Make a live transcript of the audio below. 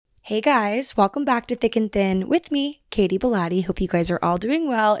Hey guys, welcome back to Thick and Thin with me, Katie Bellotti. Hope you guys are all doing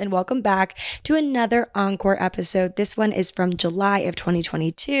well and welcome back to another Encore episode. This one is from July of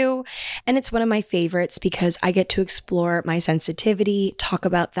 2022 and it's one of my favorites because I get to explore my sensitivity, talk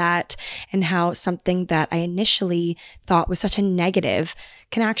about that, and how something that I initially thought was such a negative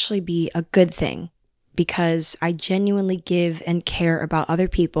can actually be a good thing. Because I genuinely give and care about other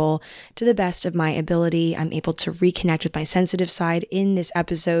people to the best of my ability. I'm able to reconnect with my sensitive side in this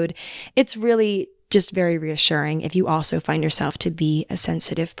episode. It's really just very reassuring if you also find yourself to be a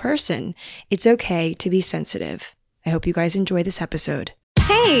sensitive person. It's okay to be sensitive. I hope you guys enjoy this episode.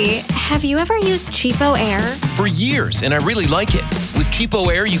 Hey, have you ever used Cheapo Air? For years, and I really like it. With Cheapo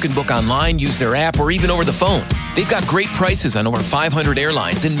Air, you can book online, use their app, or even over the phone. They've got great prices on over 500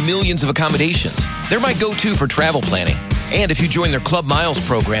 airlines and millions of accommodations. They're my go-to for travel planning. And if you join their Club Miles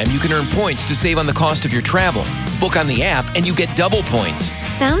program, you can earn points to save on the cost of your travel. Book on the app, and you get double points.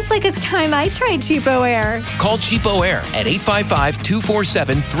 Sounds like it's time I tried Cheapo Air. Call Cheapo Air at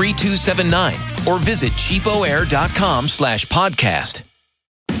 855-247-3279 or visit cheapoair.com/podcast.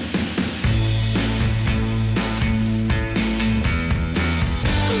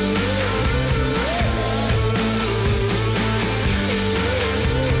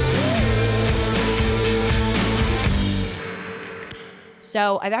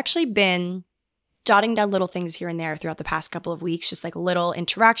 So I've actually been jotting down little things here and there throughout the past couple of weeks, just like little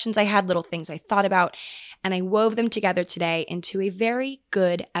interactions I had, little things I thought about, and I wove them together today into a very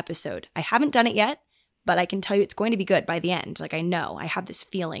good episode. I haven't done it yet, but I can tell you it's going to be good by the end. Like I know, I have this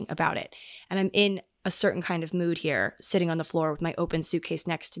feeling about it. And I'm in a certain kind of mood here, sitting on the floor with my open suitcase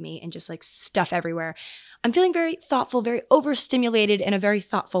next to me and just like stuff everywhere. I'm feeling very thoughtful, very overstimulated in a very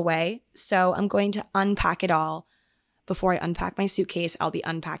thoughtful way. So I'm going to unpack it all. Before I unpack my suitcase, I'll be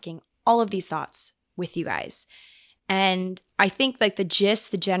unpacking all of these thoughts with you guys. And I think like the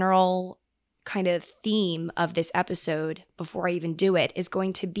gist, the general kind of theme of this episode, before I even do it, is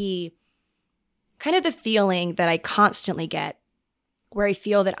going to be kind of the feeling that I constantly get where I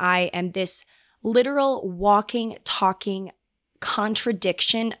feel that I am this literal walking, talking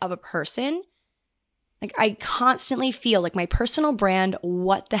contradiction of a person. Like I constantly feel like my personal brand,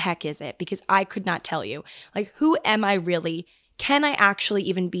 what the heck is it? Because I could not tell you. Like who am I really? Can I actually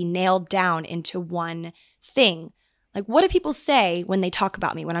even be nailed down into one thing? Like what do people say when they talk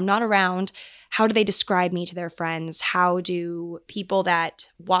about me when I'm not around? How do they describe me to their friends? How do people that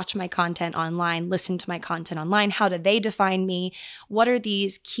watch my content online, listen to my content online, how do they define me? What are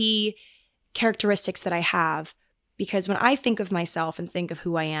these key characteristics that I have? Because when I think of myself and think of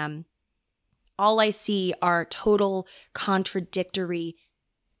who I am, all I see are total contradictory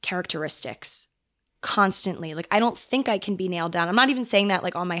characteristics constantly. Like, I don't think I can be nailed down. I'm not even saying that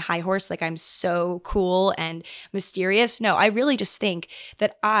like on my high horse, like I'm so cool and mysterious. No, I really just think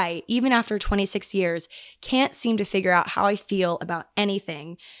that I, even after 26 years, can't seem to figure out how I feel about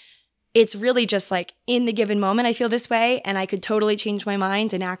anything. It's really just like in the given moment, I feel this way, and I could totally change my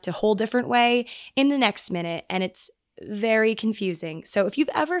mind and act a whole different way in the next minute. And it's very confusing. So if you've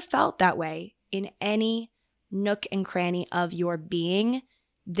ever felt that way, in any nook and cranny of your being,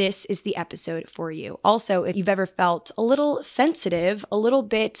 this is the episode for you. Also, if you've ever felt a little sensitive, a little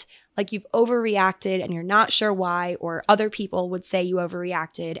bit like you've overreacted and you're not sure why, or other people would say you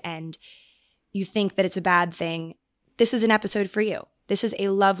overreacted and you think that it's a bad thing, this is an episode for you. This is a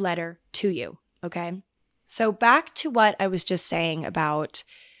love letter to you, okay? So back to what I was just saying about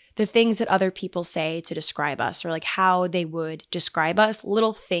the things that other people say to describe us, or like how they would describe us,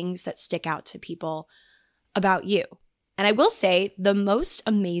 little things that stick out to people about you. And I will say the most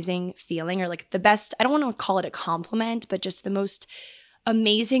amazing feeling, or like the best, I don't want to call it a compliment, but just the most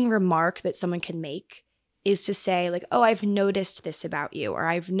amazing remark that someone can make is to say like, oh, I've noticed this about you, or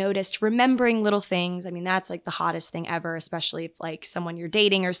I've noticed remembering little things. I mean, that's like the hottest thing ever, especially if like someone you're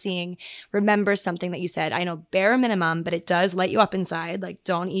dating or seeing remembers something that you said. I know bare minimum, but it does light you up inside. Like,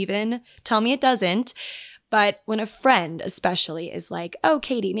 don't even tell me it doesn't. But when a friend especially is like, oh,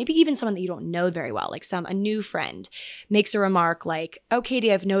 Katie, maybe even someone that you don't know very well, like a new friend makes a remark like, oh,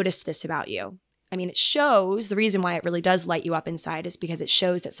 Katie, I've noticed this about you. I mean, it shows, the reason why it really does light you up inside is because it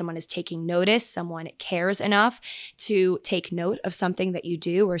shows that someone is taking notice, someone cares enough to take note of something that you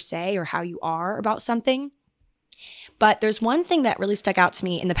do or say or how you are about something. But there's one thing that really stuck out to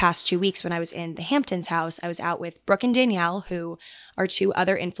me in the past 2 weeks when I was in the Hamptons house. I was out with Brooke and Danielle, who are two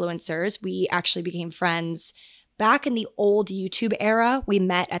other influencers. We actually became friends back in the old YouTube era. We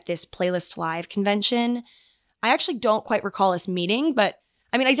met at this Playlist Live convention. I actually don't quite recall us meeting, but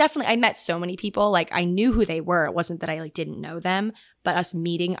I mean, I met so many people. Like, I knew who they were. It wasn't that I didn't know them, but us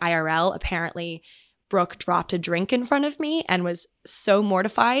meeting IRL, apparently Brooke dropped a drink in front of me and was so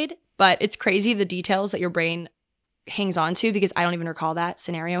mortified. But it's crazy the details that your brain hangs on to because I don't even recall that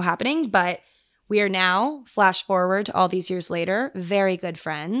scenario happening. But we are now, flash forward to all these years later, very good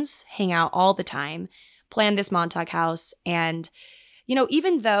friends, hang out all the time, plan this Montauk house. And,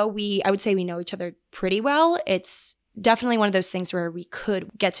 even though I would say we know each other pretty well, it's definitely one of those things where we could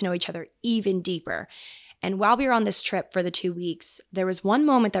get to know each other even deeper. And while we were on this trip for the 2 weeks, there was one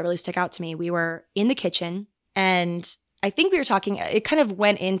moment that really stuck out to me. We were in the kitchen and I think we were talking, it kind of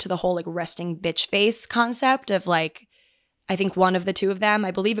went into the whole like resting bitch face concept of like, I think one of the two of them,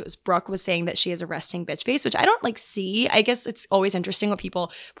 I believe it was Brooke, was saying that she has a resting bitch face, which I don't like see. I guess it's always interesting what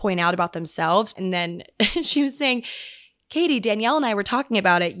people point out about themselves. And then she was saying, Katie, Danielle and I were talking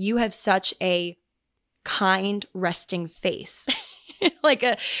about it. You have such a kind resting face. Like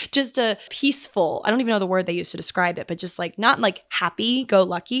just a peaceful, I don't even know the word they used to describe it, but just like not like happy go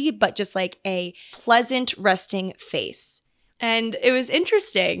lucky, but just like a pleasant resting face. And it was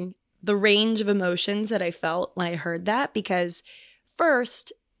interesting, the range of emotions that I felt when I heard that, because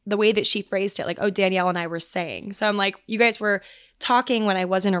first, the way that she phrased it, like, oh, Danielle and I were saying. So I'm like, you guys were talking when I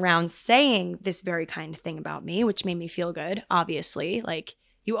wasn't around saying this very kind thing about me, which made me feel good, obviously. Like,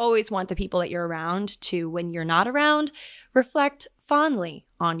 you always want the people that you're around to, when you're not around, reflect fondly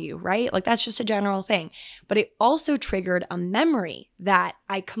on you, right? Like that's just a general thing. But it also triggered a memory that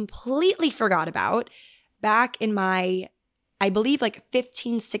I completely forgot about back in my, I believe like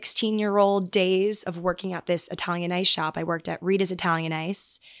 15, 16-year-old days of working at this Italian ice shop. I worked at Rita's Italian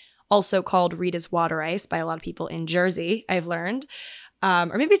Ice, also called Rita's Water Ice by a lot of people in Jersey, I've learned.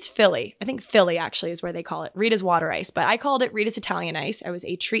 Or maybe it's Philly. I think Philly actually is where they call it Rita's Water Ice, but I called it Rita's Italian Ice. I was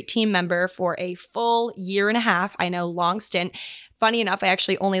a treat team member for a full year and a half. I know, long stint. Funny enough, I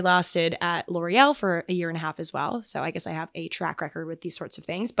actually only lasted at L'Oreal for a year and a half as well. So I guess I have a track record with these sorts of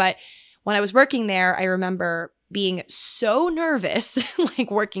things. But when I was working there, I remember being so nervous,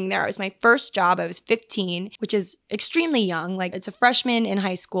 like working there. It was my first job. I was 15, which is extremely young. Like it's a freshman in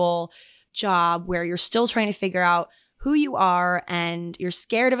high school job where you're still trying to figure out who you are and you're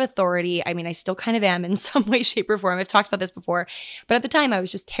scared of authority. I mean, I still kind of am in some way, shape, or form. I've talked about this before. But at the time, I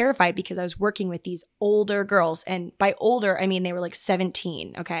was just terrified because I was working with these older girls. And by older, I mean, they were like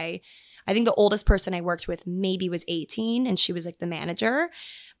 17, okay? I think the oldest person I worked with maybe was 18, and she was like the manager.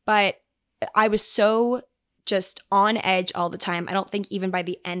 But I was so just on edge all the time. I don't think even by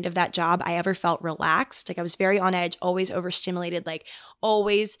the end of that job, I ever felt relaxed. Like I was very on edge, always overstimulated, like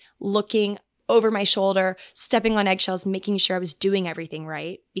always looking over my shoulder, stepping on eggshells, making sure I was doing everything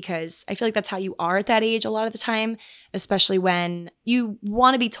right, because I feel like that's how you are at that age a lot of the time, especially when you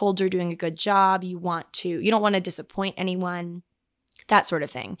want to be told you're doing a good job. You don't want to disappoint anyone, that sort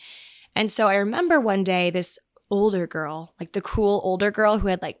of thing. And so I remember one day this older girl, like the cool older girl who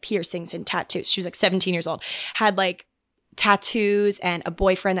had like piercings and tattoos. She was like 17 years old, had like tattoos and a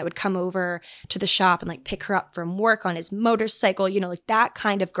boyfriend that would come over to the shop and like pick her up from work on his motorcycle, like that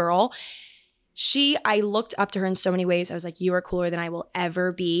kind of girl. I looked up to her in so many ways. I was like, you are cooler than I will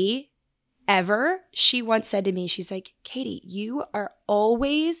ever be, ever. She once said to me, she's like, Katie, you are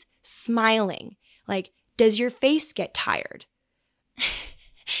always smiling. Like, does your face get tired?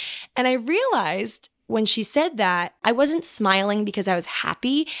 And I realized when she said that, I wasn't smiling because I was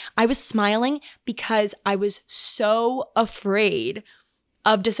happy. I was smiling because I was so afraid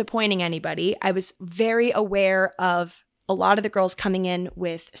of disappointing anybody. I was very aware of a lot of the girls coming in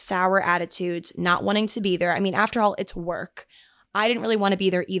with sour attitudes, not wanting to be there. I mean, after all, it's work. I didn't really want to be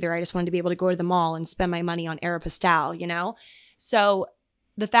there either. I just wanted to be able to go to the mall and spend my money on Aeropostale, So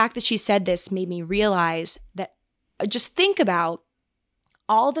the fact that she said this made me realize that just think about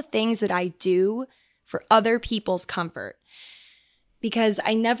all the things that I do for other people's comfort, because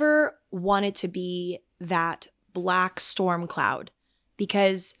I never wanted to be that black storm cloud,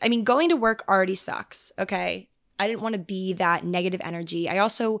 because I mean, going to work already sucks. Okay. I didn't want to be that negative energy. I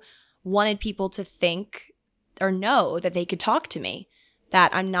also wanted people to think or know that they could talk to me,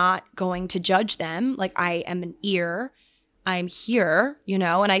 that I'm not going to judge them. Like I am an ear, I'm here,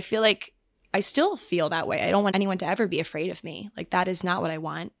 and I feel like I still feel that way. I don't want anyone to ever be afraid of me. Like that is not what I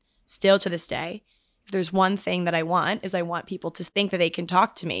want. Still to this day, if there's one thing that I want is I want people to think that they can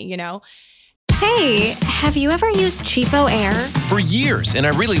talk to me, Hey, have you ever used Cheapo Air? For years, and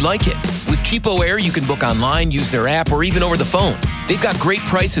I really like it. With Cheapo Air, you can book online, use their app, or even over the phone. They've got great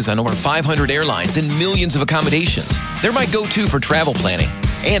prices on over 500 airlines and millions of accommodations. They're my go-to for travel planning.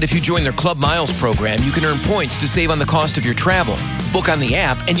 And if you join their Club Miles program, you can earn points to save on the cost of your travel. Book on the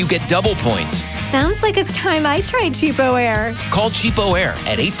app, and you get double points. Sounds like it's time I tried Cheapo Air. Call Cheapo Air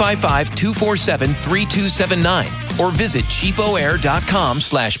at 855-247-3279 or visit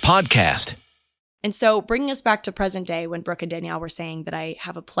cheapoair.com/podcast. And so bringing us back to present day when Brooke and Danielle were saying that I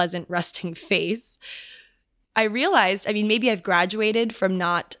have a pleasant resting face, I realized, I mean, maybe I've graduated from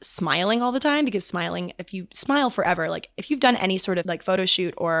not smiling all the time, because smiling, if you smile forever, like if you've done any sort of like photo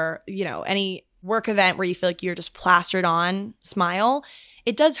shoot or, any work event where you feel like you're just plastered on smile,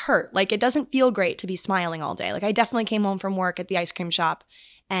 it does hurt. Like it doesn't feel great to be smiling all day. Like I definitely came home from work at the ice cream shop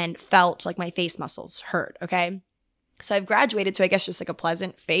and felt like my face muscles hurt, okay? So I've graduated to, I guess, just like a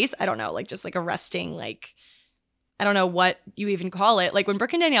pleasant face. I don't know, like just like a resting, like, I don't know what you even call it. Like when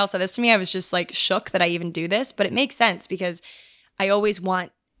Brooke and Danielle said this to me, I was just like shook that I even do this, but it makes sense because I always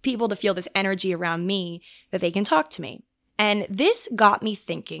want people to feel this energy around me that they can talk to me. And this got me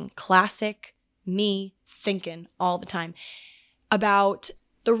thinking, classic me thinking all the time, about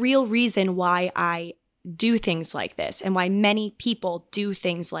the real reason why I do things like this and why many people do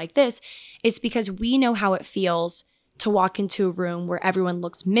things like this. It's because we know how it feels to walk into a room where everyone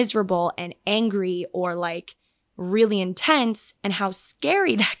looks miserable and angry or like really intense, and how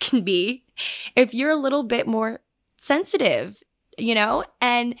scary that can be if you're a little bit more sensitive,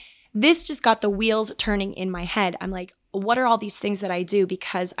 And this just got the wheels turning in my head. I'm like, what are all these things that I do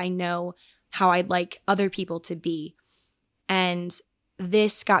because I know how I'd like other people to be? And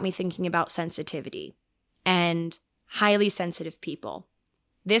this got me thinking about sensitivity and highly sensitive people.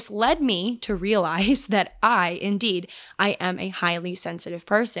 This led me to realize that I am a highly sensitive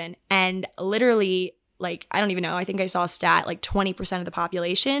person. And literally, like, I don't even know, I think I saw a stat, like 20% of the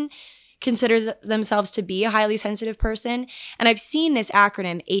population considers themselves to be a highly sensitive person. And I've seen this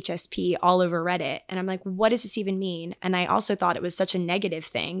acronym HSP all over Reddit. And I'm like, what does this even mean? And I also thought it was such a negative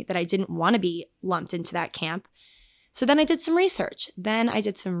thing that I didn't want to be lumped into that camp. So then I did some research. Then I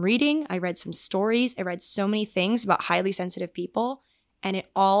did some reading. I read some stories. I read so many things about highly sensitive people. And it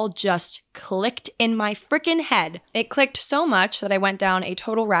all just clicked in my freaking head. It clicked so much that I went down a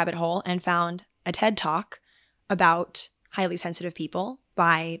total rabbit hole and found a TED Talk about highly sensitive people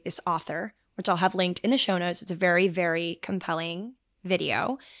by this author, which I'll have linked in the show notes. It's a very, very compelling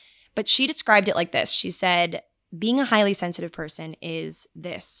video. But she described it like this. She said, being a highly sensitive person is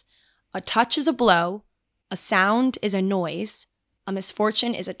this: a touch is a blow, a sound is a noise, a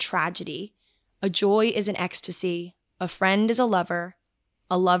misfortune is a tragedy, a joy is an ecstasy, a friend is a lover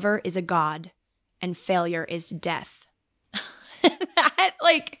is a god, and failure is death.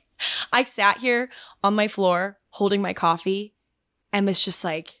 I sat here on my floor holding my coffee and was just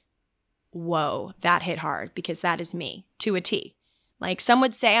like, whoa, that hit hard, because that is me to a T. Like, some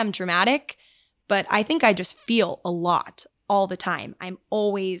would say I'm dramatic, but I think I just feel a lot all the time. I'm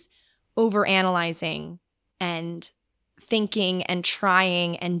always overanalyzing and thinking and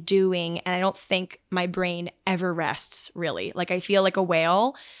trying and doing, and I don't think my brain ever rests, really. Like, I feel like a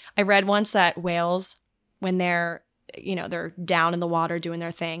whale. I read once that whales, when they're down in the water doing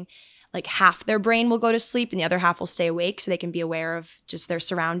their thing, like half their brain will go to sleep and the other half will stay awake so they can be aware of just their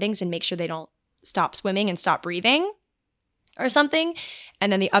surroundings and make sure they don't stop swimming and stop breathing or something.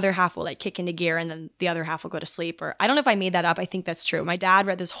 And then the other half will like kick into gear, and then the other half will go to sleep. Or I don't know if I made that up. I think that's true. My dad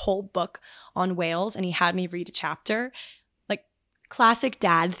read this whole book on whales and he had me read a chapter. Like, classic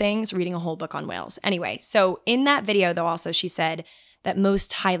dad things, reading a whole book on whales. Anyway, so in that video though, also she said that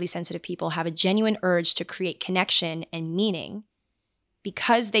most highly sensitive people have a genuine urge to create connection and meaning.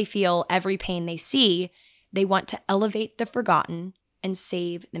 Because they feel every pain they see, they want to elevate the forgotten and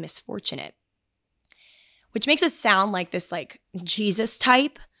save the misfortunate. Which makes us sound like this like Jesus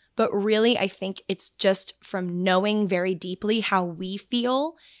type, but really I think it's just from knowing very deeply how we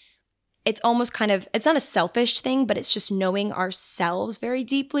feel. It's almost kind of, it's not a selfish thing, but it's just knowing ourselves very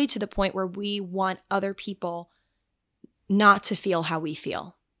deeply to the point where we want other people not to feel how we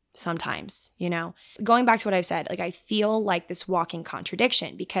feel sometimes, Going back to what I've said, like, I feel like this walking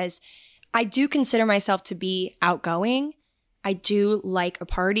contradiction because I do consider myself to be outgoing. I do like a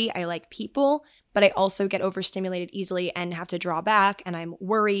party. I like people, but I also get overstimulated easily and have to draw back, and I'm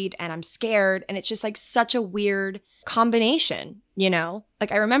worried and I'm scared. And it's just like such a weird combination,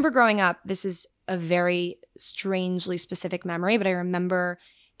 Like, I remember growing up, this is a very strangely specific memory, but I remember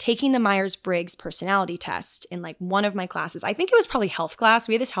taking the Myers-Briggs personality test in like one of my classes. I think it was probably health class.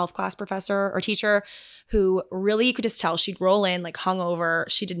 We had this health class professor or teacher who really, you could just tell she'd roll in like hungover.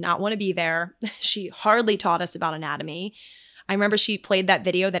 She did not want to be there. She hardly taught us about anatomy. I remember she played that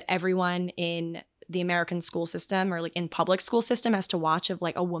video that everyone in the American school system or like in public school system has to watch of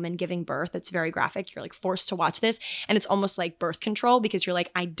like a woman giving birth. It's very graphic. You're like forced to watch this. And it's almost like birth control because you're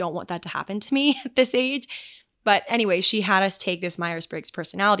like, I don't want that to happen to me at this age. But anyway, she had us take this Myers-Briggs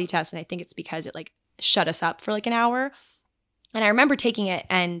personality test, and I think it's because it like shut us up for like an hour. And I remember taking it,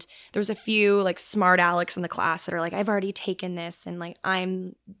 and there was a few like smart Alex in the class that are like, I've already taken this, and like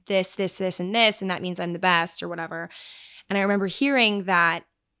I'm this, and this, and that means I'm the best or whatever. And I remember hearing that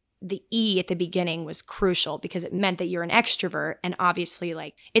the E at the beginning was crucial because it meant that you're an extrovert. And obviously,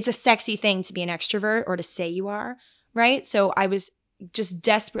 like, it's a sexy thing to be an extrovert or to say you are, right? So I was just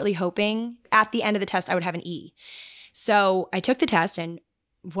desperately hoping at the end of the test I would have an E. So I took the test, and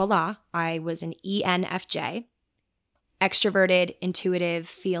voila, I was an ENFJ. Extroverted, intuitive,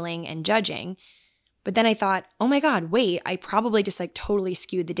 feeling, and judging. But then I thought, oh my God, wait, I probably just like totally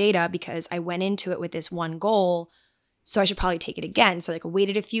skewed the data because I went into it with this one goal. So I should probably take it again. So like I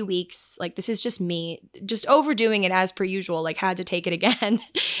waited a few weeks. Like this is just me, just overdoing it as per usual, like had to take it again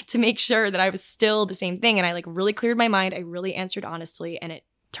to make sure that I was still the same thing. And I like really cleared my mind. I really answered honestly, and it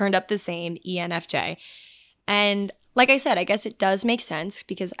turned up the same, ENFJ. And like I said, I guess it does make sense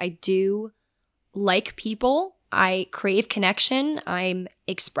because I do like people. I crave connection. I'm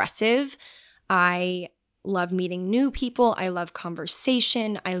expressive. I love meeting new people. I love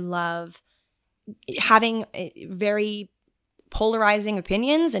conversation. I love having very polarizing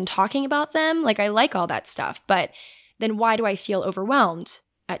opinions and talking about them. Like I like all that stuff. But then why do I feel overwhelmed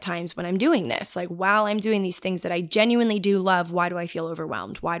at times when I'm doing this? Like while I'm doing these things that I genuinely do love, why do I feel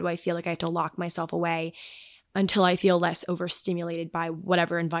overwhelmed? Why do I feel like I have to lock myself away until I feel less overstimulated by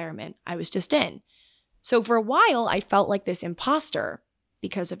whatever environment I was just in? So for a while, I felt like this imposter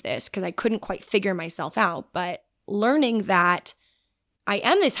because of this, because I couldn't quite figure myself out. But learning that I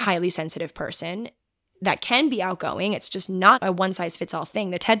am this highly sensitive person that can be outgoing, it's just not a one-size-fits-all thing.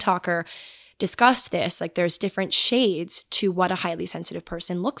 The TED Talker discussed this, like there's different shades to what a highly sensitive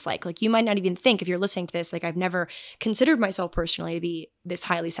person looks like. Like you might not even think, if you're listening to this, like I've never considered myself personally to be this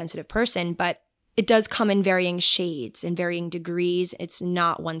highly sensitive person, but it does come in varying shades and varying degrees. It's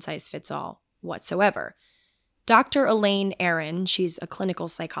not one-size-fits-all whatsoever. Dr. Elaine Aron, she's a clinical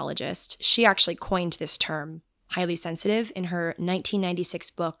psychologist, she actually coined this term, highly sensitive, in her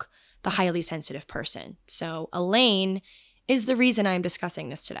 1996 book, The Highly Sensitive Person. So Elaine is the reason I'm discussing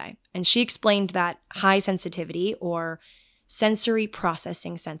this today. And she explained that high sensitivity, or sensory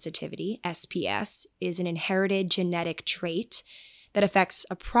processing sensitivity, SPS, is an inherited genetic trait that affects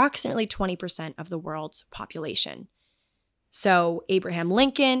approximately 20% of the world's population. So Abraham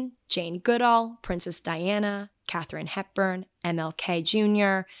Lincoln, Jane Goodall, Princess Diana, Katharine Hepburn, MLK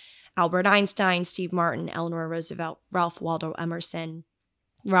Jr., Albert Einstein, Steve Martin, Eleanor Roosevelt, Ralph Waldo Emerson,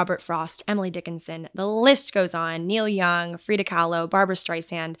 Robert Frost, Emily Dickinson, the list goes on, Neil Young, Frida Kahlo, Barbra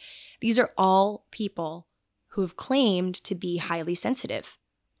Streisand. These are all people who have claimed to be highly sensitive,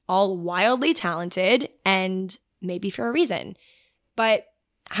 all wildly talented, and maybe for a reason. But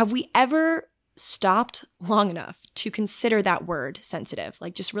have we ever stopped long enough to consider that word sensitive?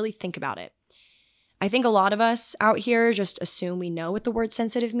 Like just really think about it. I think a lot of us out here just assume we know what the word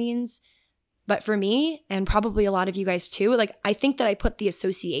sensitive means. But for me, and probably a lot of you guys too, like I think that I put the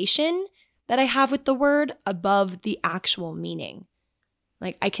association that I have with the word above the actual meaning.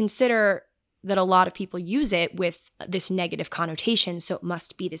 Like I consider that a lot of people use it with this negative connotation, so it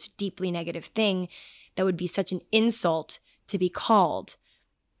must be this deeply negative thing that would be such an insult to be called.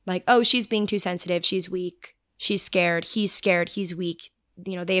 Like, oh, she's being too sensitive, she's weak, she's scared, he's weak,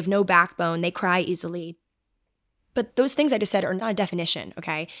 you know, they have no backbone, they cry easily. But those things I just said are not a definition,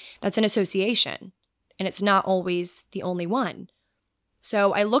 okay? That's an association, and it's not always the only one.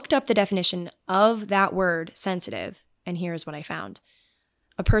 So I looked up the definition of that word, sensitive, and here's what I found.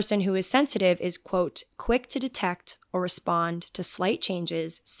 A person who is sensitive is, quote, quick to detect or respond to slight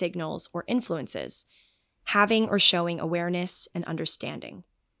changes, signals, or influences, having or showing awareness and understanding.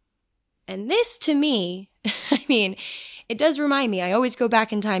 And this, to me, I mean, it does remind me, I always go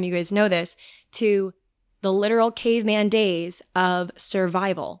back in time, you guys know this, to the literal caveman days of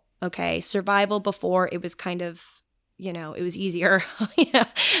survival, okay? Survival before it was kind of, you know, it was easier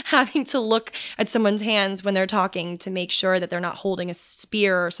having to look at someone's hands when they're talking to make sure that they're not holding a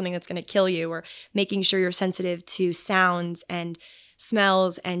spear or something that's going to kill you, or making sure you're sensitive to sounds and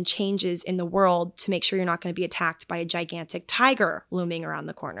smells and changes in the world to make sure you're not going to be attacked by a gigantic tiger looming around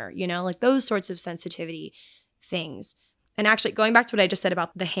the corner, you know, like those sorts of sensitivity things. And actually, going back to what I just said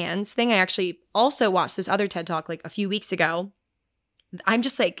about the hands thing, I actually also watched this other TED Talk like a few weeks ago. I'm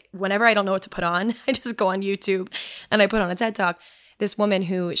just like, whenever I don't know what to put on, I just go on YouTube and I put on a TED Talk. This woman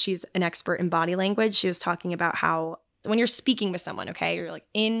who, she's an expert in body language, she was talking about how when you're speaking with someone, okay, you're like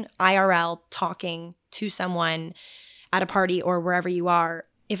in IRL talking to someone at a party or wherever you are,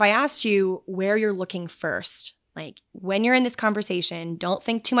 if I asked you where you're looking first, like when you're in this conversation, don't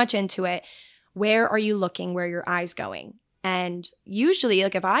think too much into it. Where are you looking? Where are your eyes going? And usually,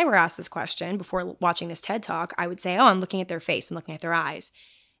 like if I were asked this question before watching this TED Talk, I would say, oh, I'm looking at their face, I'm looking at their eyes.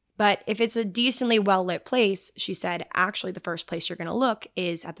 But if it's a decently well-lit place, she said, actually the first place you're going to look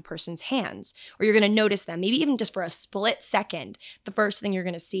is at the person's hands, or you're going to notice them, maybe even just for a split second. The first thing you're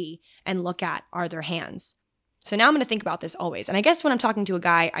going to see and look at are their hands. So now I'm going to think about this always. And I guess when I'm talking to a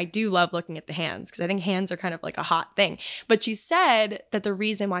guy, I do love looking at the hands because I think hands are kind of like a hot thing. But she said that the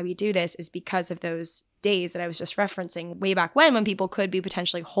reason why we do this is because of those days that I was just referencing way back when people could be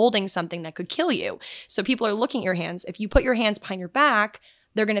potentially holding something that could kill you. So people are looking at your hands. If you put your hands behind your back,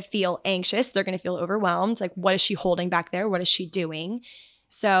 they're going to feel anxious. They're going to feel overwhelmed. Like, what is she holding back there? What is she doing?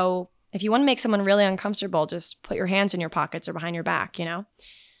 So if you want to make someone really uncomfortable, just put your hands in your pockets or behind your back,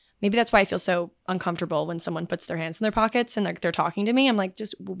 Maybe that's why I feel so uncomfortable when someone puts their hands in their pockets and they're talking to me. I'm like,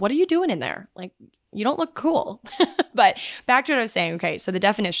 just what are you doing in there? Like, you don't look cool. But back to what I was saying. Okay, so the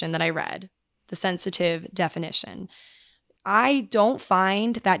definition that I read, the sensitive definition, I don't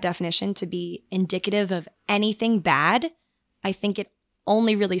find that definition to be indicative of anything bad. I think it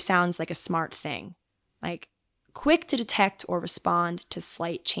only really sounds like a smart thing, like quick to detect or respond to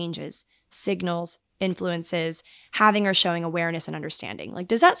slight changes, signals, influences, having or showing awareness and understanding. Like,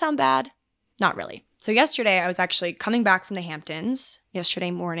 does that sound bad? Not really. So yesterday I was actually coming back from the Hamptons yesterday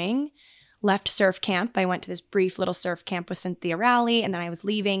morning, left surf camp. I went to this brief little surf camp with Cynthia Rowley, and then I was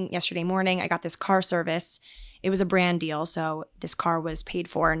leaving yesterday morning. I got this car service. It was a brand deal, so this car was paid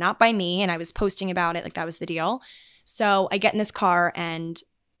for, not by me, and I was posting about it like that was the deal. So I get in this car and,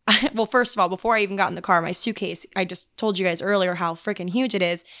 well, first of all, before I even got in the car, my suitcase, I just told you guys earlier how freaking huge it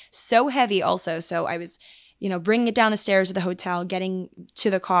is. So heavy also. So I was, bringing it down the stairs of the hotel, getting to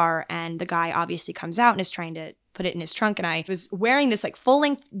the car, and the guy obviously comes out and is trying to put it in his trunk. And I was wearing this like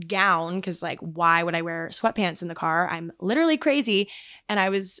full-length gown because like, why would I wear sweatpants in the car? I'm literally crazy. And I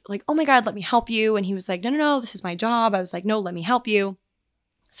was like, oh my God, let me help you. And he was like, no, this is my job. I was like, no, let me help you.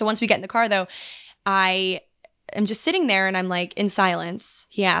 So once we get in the car though, I'm just sitting there and I'm like in silence.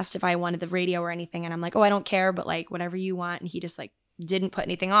 He asked if I wanted the radio or anything. And I'm like, oh, I don't care, but like whatever you want. And he just like didn't put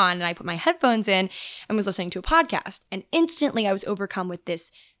anything on. And I put my headphones in and was listening to a podcast. And instantly I was overcome with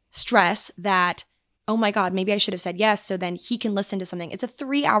this stress that, oh my God, maybe I should have said yes. So then he can listen to something. It's a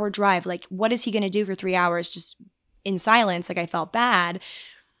 3-hour drive. Like, what is he going to do for 3 hours just in silence? Like, I felt bad.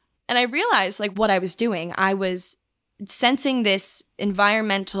 And I realized like what I was doing. I was sensing this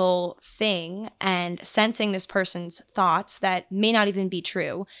environmental thing and sensing this person's thoughts that may not even be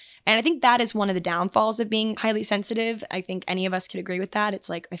true. And I think that is one of the downfalls of being highly sensitive. I think any of us could agree with that. It's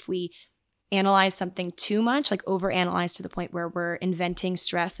like if we analyze something too much, like overanalyze to the point where we're inventing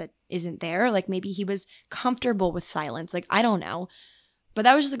stress that isn't there. Like maybe he was comfortable with silence. Like, I don't know. But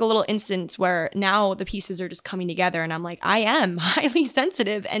that was just like a little instance where now the pieces are just coming together and I'm like, I am highly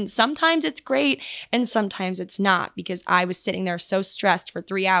sensitive and sometimes it's great and sometimes it's not, because I was sitting there so stressed for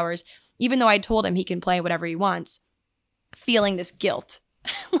 3 hours, even though I told him he can play whatever he wants, feeling this guilt.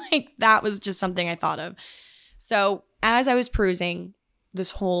 Like that was just something I thought of. So as I was perusing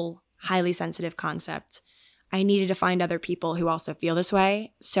this whole highly sensitive concept, I needed to find other people who also feel this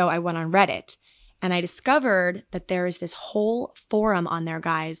way. So I went on Reddit. And I discovered that there is this whole forum on there,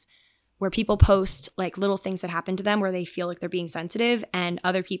 guys, where people post like little things that happen to them where they feel like they're being sensitive, and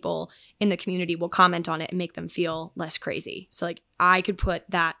other people in the community will comment on it and make them feel less crazy. So like I could put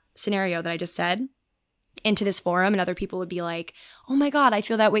that scenario that I just said into this forum and other people would be like, oh my God, I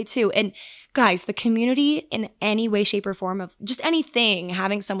feel that way too. And guys, the community in any way, shape, or form of just anything,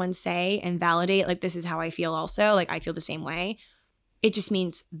 having someone say and validate like this is how I feel also, like I feel the same way. It just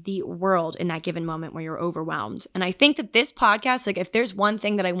means the world in that given moment where you're overwhelmed. And I think that this podcast, like if there's one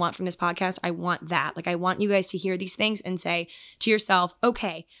thing that I want from this podcast, I want that. Like I want you guys to hear these things and say to yourself,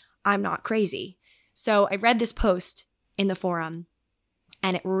 okay, I'm not crazy. So I read this post in the forum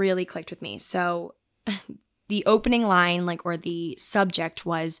and it really clicked with me. So the opening line, or the subject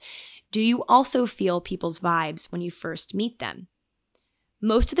was, do you also feel people's vibes when you first meet them?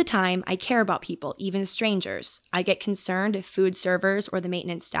 Most of the time, I care about people, even strangers. I get concerned if food servers or the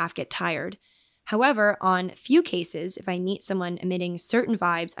maintenance staff get tired. However, on few cases, if I meet someone emitting certain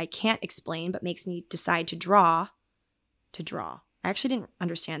vibes I can't explain but makes me decide to draw. I actually didn't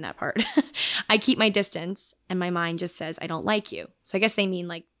understand that part. I keep my distance and my mind just says, I don't like you. So I guess they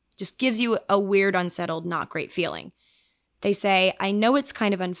mean just gives you a weird, unsettled, not great feeling. They say, I know it's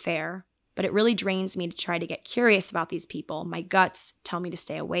kind of unfair, but it really drains me to try to get curious about these people my guts tell me to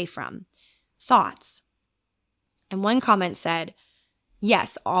stay away from. Thoughts? And one comment said,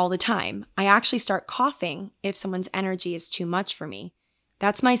 yes, all the time. I actually start coughing if someone's energy is too much for me.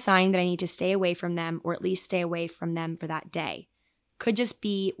 That's my sign that I need to stay away from them, or at least stay away from them for that day. Could just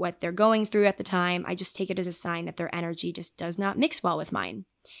be what they're going through at the time. I just take it as a sign that their energy just does not mix well with mine.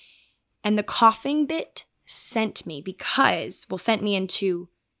 And the coughing bit sent me into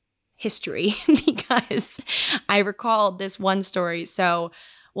history because I recalled this one story.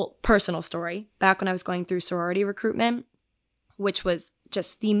 Personal story, back when I was going through sorority recruitment, which was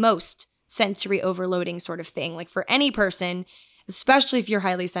just the most sensory overloading sort of thing. Like for any person, especially if you're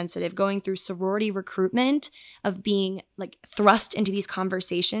highly sensitive, going through sorority recruitment of being like thrust into these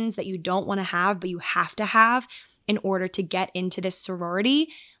conversations that you don't want to have, but you have to have in order to get into this sorority,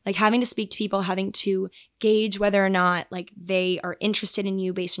 like having to speak to people, having to gauge whether or not like they are interested in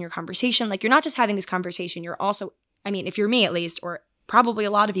you based on your conversation. Like you're not just having this conversation, you're also, if you're me at least, or probably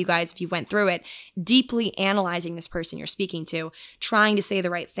a lot of you guys, if you went through it, deeply analyzing this person you're speaking to, trying to say the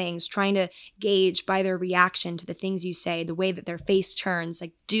right things, trying to gauge by their reaction to the things you say, the way that their face turns,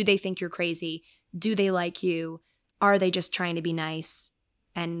 like, do they think you're crazy? Do they like you? Are they just trying to be nice?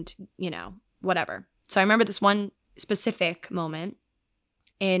 And, whatever. So I remember this one specific moment.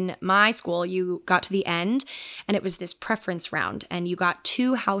 In my school, you got to the end and it was this preference round and you got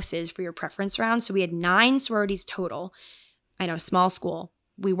 2 houses for your preference round. So we had 9 sororities total. I know, small school.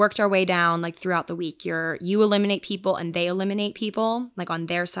 We worked our way down like throughout the week. You eliminate people and they eliminate people, like on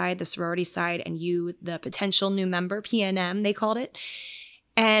their side, the sorority side, and you, the potential new member, PNM, they called it.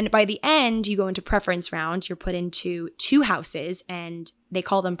 And by the end, you go into preference round. You're put into 2 houses and they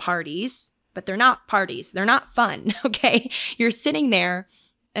call them parties, but they're not parties. They're not fun, okay? You're sitting there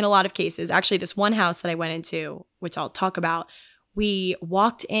in a lot of cases. Actually, this one house that I went into, which I'll talk about, we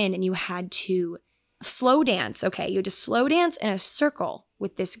walked in and you had to slow dance, okay? You just slow dance in a circle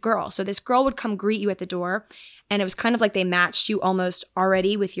with this girl. So this girl would come greet you at the door, and it was kind of like they matched you almost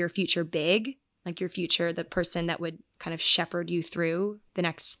already with your future big, like your future, the person that would kind of shepherd you through the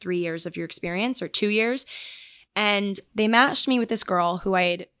next 3 years of your experience or 2 years. And they matched me with this girl who I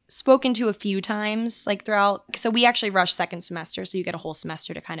had spoken to a few times, like throughout. So we actually rushed second semester, so you get a whole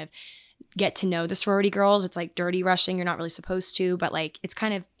semester to kind of get to know the sorority girls. It's like dirty rushing. You're not really supposed to, but like it's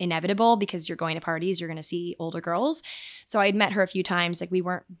kind of inevitable because you're going to parties, you're going to see older girls. So I'd met her a few times. Like we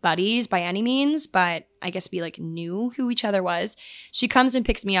weren't buddies by any means, but I guess we like knew who each other was. She comes and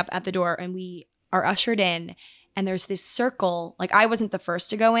picks me up at the door and we are ushered in and there's this circle. Like I wasn't the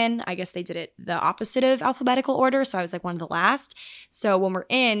first to go in. I guess they did it the opposite of alphabetical order. So I was like one of the last. So when we're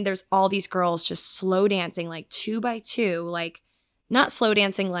in, there's all these girls just slow dancing like 2 by 2, like not slow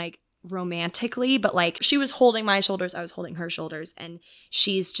dancing like romantically, but like she was holding my shoulders, I was holding her shoulders, and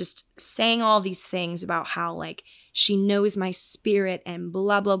she's just saying all these things about how like she knows my spirit and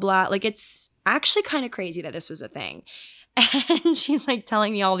blah blah blah. Like it's actually kind of crazy that this was a thing. And she's like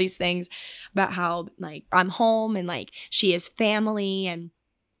telling me all these things about how like I'm home and like she is family and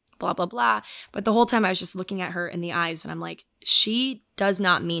blah blah blah. But the whole time I was just looking at her in the eyes and I'm like, she does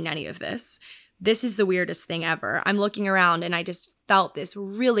not mean any of this. This is the weirdest thing ever. I'm looking around and I just felt this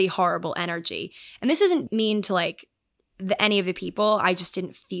really horrible energy. And this isn't mean to like any of the people. I just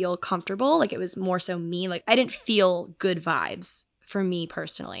didn't feel comfortable. Like it was more so me. Like I didn't feel good vibes for me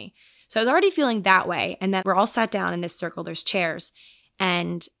personally. So I was already feeling that way. And then we're all sat down in this circle. There's chairs.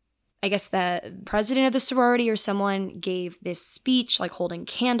 And I guess the president of the sorority or someone gave this speech like holding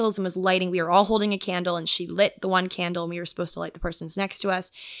candles and was lighting. We were all holding a candle and she lit the one candle and we were supposed to light the person's next to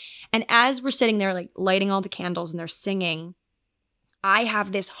us. And as we're sitting there like lighting all the candles and they're singing, I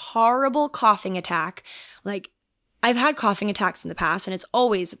have this horrible coughing attack. Like I've had coughing attacks in the past and it's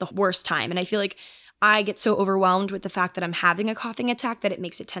always at the worst time. And I feel like I get so overwhelmed with the fact that I'm having a coughing attack that it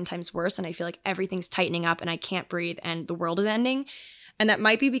makes it 10 times worse. And I feel like everything's tightening up and I can't breathe and the world is ending. And that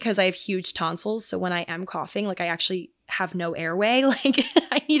might be because I have huge tonsils. So when I am coughing, like I actually have no airway. Like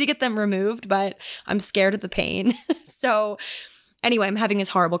I need to get them removed, but I'm scared of the pain. So anyway, I'm having this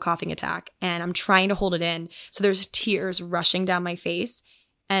horrible coughing attack and I'm trying to hold it in. So there's tears rushing down my face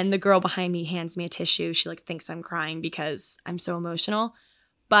and the girl behind me hands me a tissue. She like thinks I'm crying because I'm so emotional.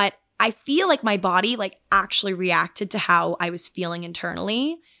 But I feel like my body like actually reacted to how I was feeling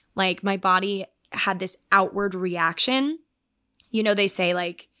internally. Like my body had this outward reaction. You know, they say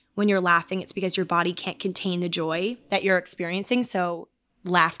like when you're laughing, it's because your body can't contain the joy that you're experiencing. So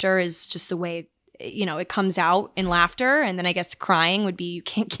laughter is just the way, you know, it comes out in laughter. And then I guess crying would be you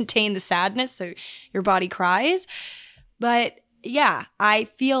can't contain the sadness, so your body cries. But yeah, I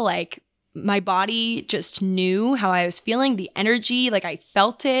feel like my body just knew how I was feeling, the energy, like I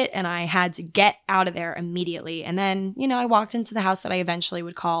felt it and I had to get out of there immediately. And then, you know, I walked into the house that I eventually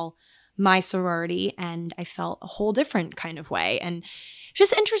would call my sorority and I felt a whole different kind of way. And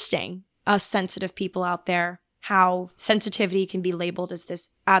just interesting, us sensitive people out there, how sensitivity can be labeled as this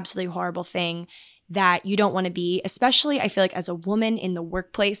absolutely horrible thing. that you don't want to be, especially I feel like as a woman in the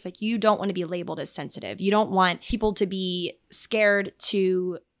workplace, like you don't want to be labeled as sensitive. You don't want people to be scared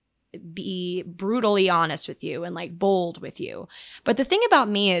to be brutally honest with you and like bold with you. But the thing about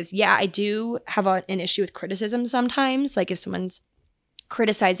me is, yeah, I do have an issue with criticism sometimes. Like if someone's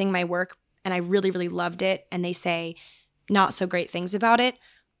criticizing my work and I really, really loved it and they say not so great things about it.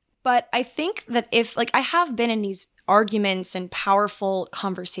 But I think that if like I have been in these arguments and powerful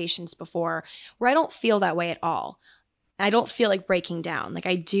conversations before where I don't feel that way at all. I don't feel like breaking down. Like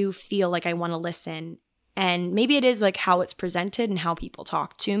I do feel like I want to listen. And maybe it is like how it's presented and how people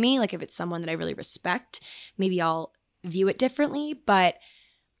talk to me. Like if it's someone that I really respect, maybe I'll view it differently. But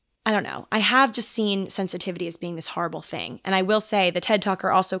I don't know. I have just seen sensitivity as being this horrible thing. And I will say the TED Talker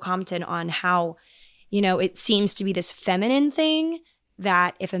also commented on how, it seems to be this feminine thing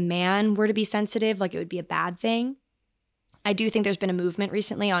that if a man were to be sensitive, like it would be a bad thing. I do think there's been a movement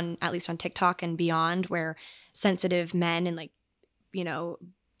recently at least on TikTok and beyond, where sensitive men and like,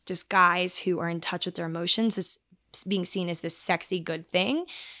 just guys who are in touch with their emotions is being seen as this sexy, good thing.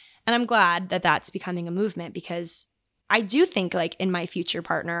 And I'm glad that that's becoming a movement, because I do think like in my future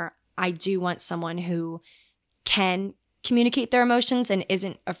partner, I do want someone who can communicate their emotions and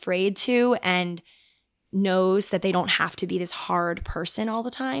isn't afraid to, and knows that they don't have to be this hard person all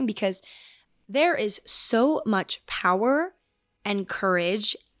the time, because there is so much power and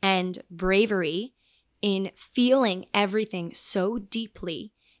courage and bravery in feeling everything so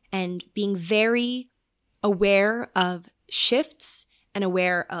deeply and being very aware of shifts and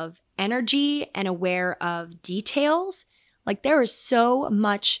aware of energy and aware of details. Like there is so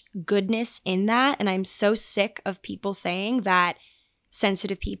much goodness in that. And I'm so sick of people saying that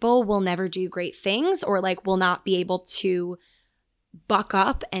sensitive people will never do great things or like will not be able to buck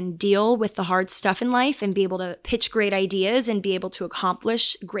up and deal with the hard stuff in life and be able to pitch great ideas and be able to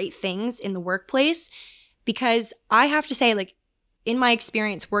accomplish great things in the workplace. Because I have to say, like, in my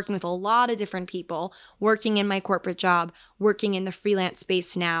experience working with a lot of different people, working in my corporate job, working in the freelance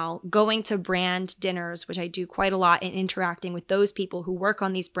space now, going to brand dinners, which I do quite a lot, and interacting with those people who work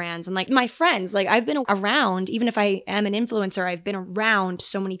on these brands and like my friends, like I've been around, even if I am an influencer, I've been around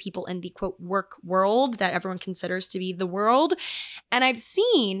so many people in the quote work world that everyone considers to be the world. And I've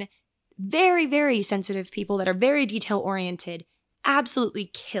seen very, very sensitive people that are very detail oriented absolutely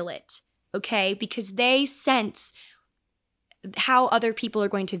kill it, okay? Because they sense how other people are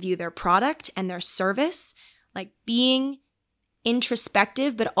going to view their product and their service, like being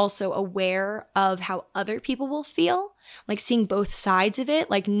introspective, but also aware of how other people will feel, like seeing both sides of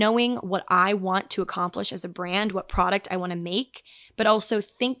it, like knowing what I want to accomplish as a brand, what product I want to make, but also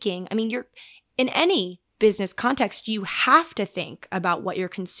thinking, I mean, you're in any business context, you have to think about what your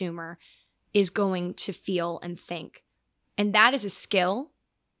consumer is going to feel and think. And that is a skill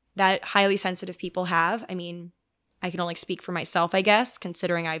that highly sensitive people have. I mean, I can only speak for myself, I guess,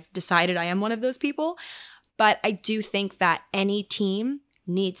 considering I've decided I am one of those people. But I do think that any team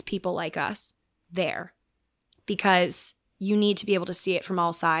needs people like us there, because you need to be able to see it from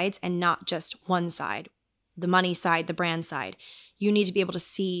all sides and not just one side, the money side, the brand side. You need to be able to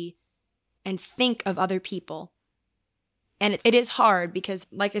see and think of other people. And it is hard because,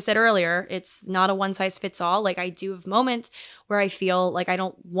 like I said earlier, it's not a one size fits all. Like I do have moments where I feel like I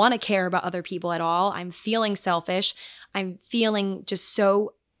don't want to care about other people at all. I'm feeling selfish. I'm feeling just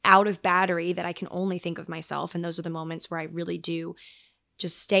so out of battery that I can only think of myself. And those are the moments where I really do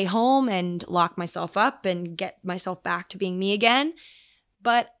just stay home and lock myself up and get myself back to being me again.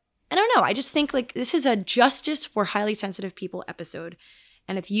 But I don't know. I just think like this is a justice for highly sensitive people episode.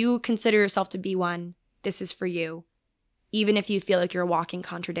 And if you consider yourself to be one, this is for you. Even if you feel like you're a walking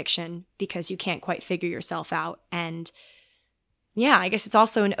contradiction because you can't quite figure yourself out. And yeah, I guess it's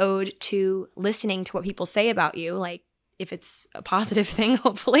also an ode to listening to what people say about you. Like if it's a positive thing,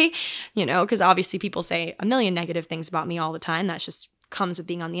 hopefully, because obviously people say a million negative things about me all the time. That just comes with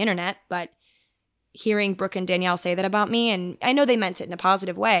being on the internet. But hearing Brooke and Danielle say that about me, and I know they meant it in a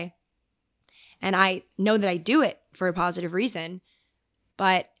positive way. And I know that I do it for a positive reason.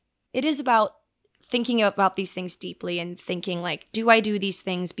 But it is about thinking about these things deeply and thinking like, do I do these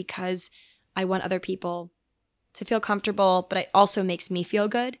things because I want other people to feel comfortable, but it also makes me feel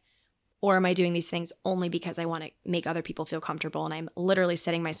good? Or am I doing these things only because I want to make other people feel comfortable and I'm literally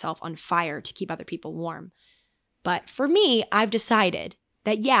setting myself on fire to keep other people warm? But for me, I've decided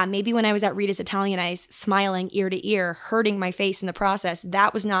that, yeah, maybe when I was at Rita's Italian Ice, smiling ear to ear, hurting my face in the process,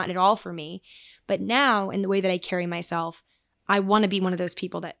 that was not at all for me. But now, in the way that I carry myself, I want to be one of those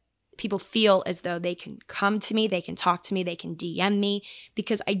people that people feel as though they can come to me, they can talk to me, they can DM me,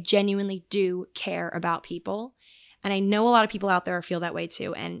 because I genuinely do care about people. And I know a lot of people out there feel that way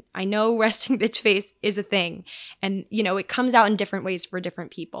too. And I know resting bitch face is a thing. And, it comes out in different ways for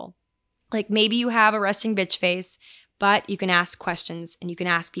different people. Like maybe you have a resting bitch face, but you can ask questions and you can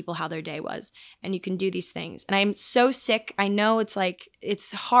ask people how their day was and you can do these things. And I'm so sick. I know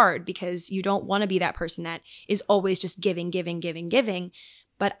it's hard because you don't want to be that person that is always just giving.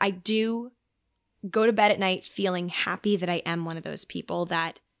 But I do go to bed at night feeling happy that I am one of those people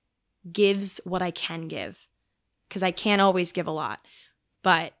that gives what I can give, because I can't always give a lot.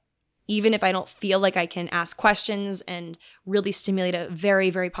 But even if I don't feel like I can ask questions and really stimulate a very,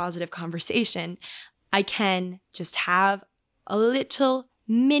 very positive conversation, I can just have a little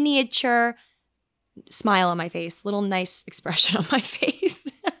miniature smile on my face, little nice expression on my face.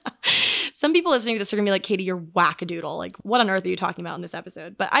 Some people listening to this are going to be like, Katie, you're wackadoodle. Like, what on earth are you talking about in this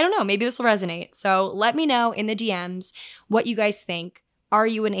episode? But I don't know. Maybe this will resonate. So let me know in the DMs what you guys think. Are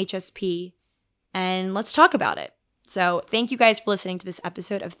you an HSP? And let's talk about it. So thank you guys for listening to this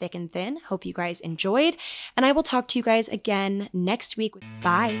episode of Thick and Thin. Hope you guys enjoyed. And I will talk to you guys again next week.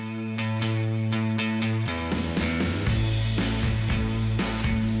 Bye.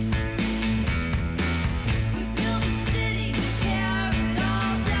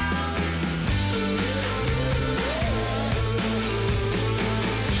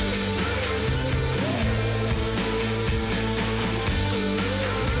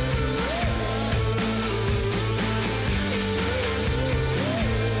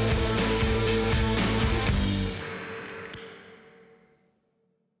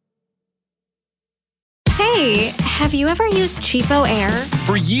 Hey, have you ever used Cheapo Air?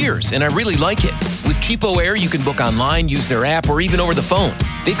 For years, and I really like it. With Cheapo Air, you can book online, use their app, or even over the phone.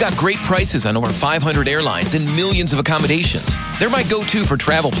 They've got great prices on over 500 airlines and millions of accommodations. They're my go-to for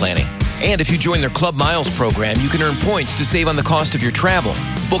travel planning. And if you join their Club Miles program, you can earn points to save on the cost of your travel.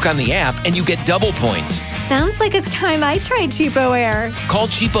 Book on the app and you get double points. Sounds like it's time I tried Cheapo Air. Call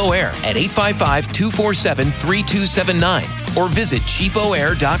Cheapo Air at 855-247-3279 or visit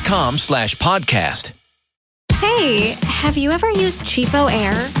cheapoair.com/podcast. Hey, have you ever used Cheapo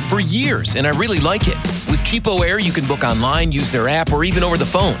Air? For years, and I really like it. With Cheapo Air, you can book online, use their app, or even over the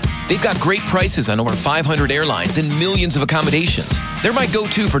phone. They've got great prices on over 500 airlines and millions of accommodations. They're my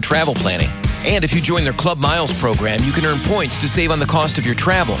go-to for travel planning. And if you join their Club Miles program, you can earn points to save on the cost of your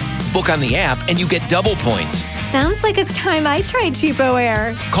travel. Book on the app and you get double points. Sounds like it's time I tried Cheapo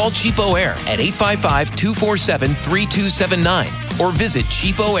Air. Call Cheapo Air at 855-247-3279 or visit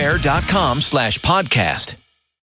cheapoair.com/podcast.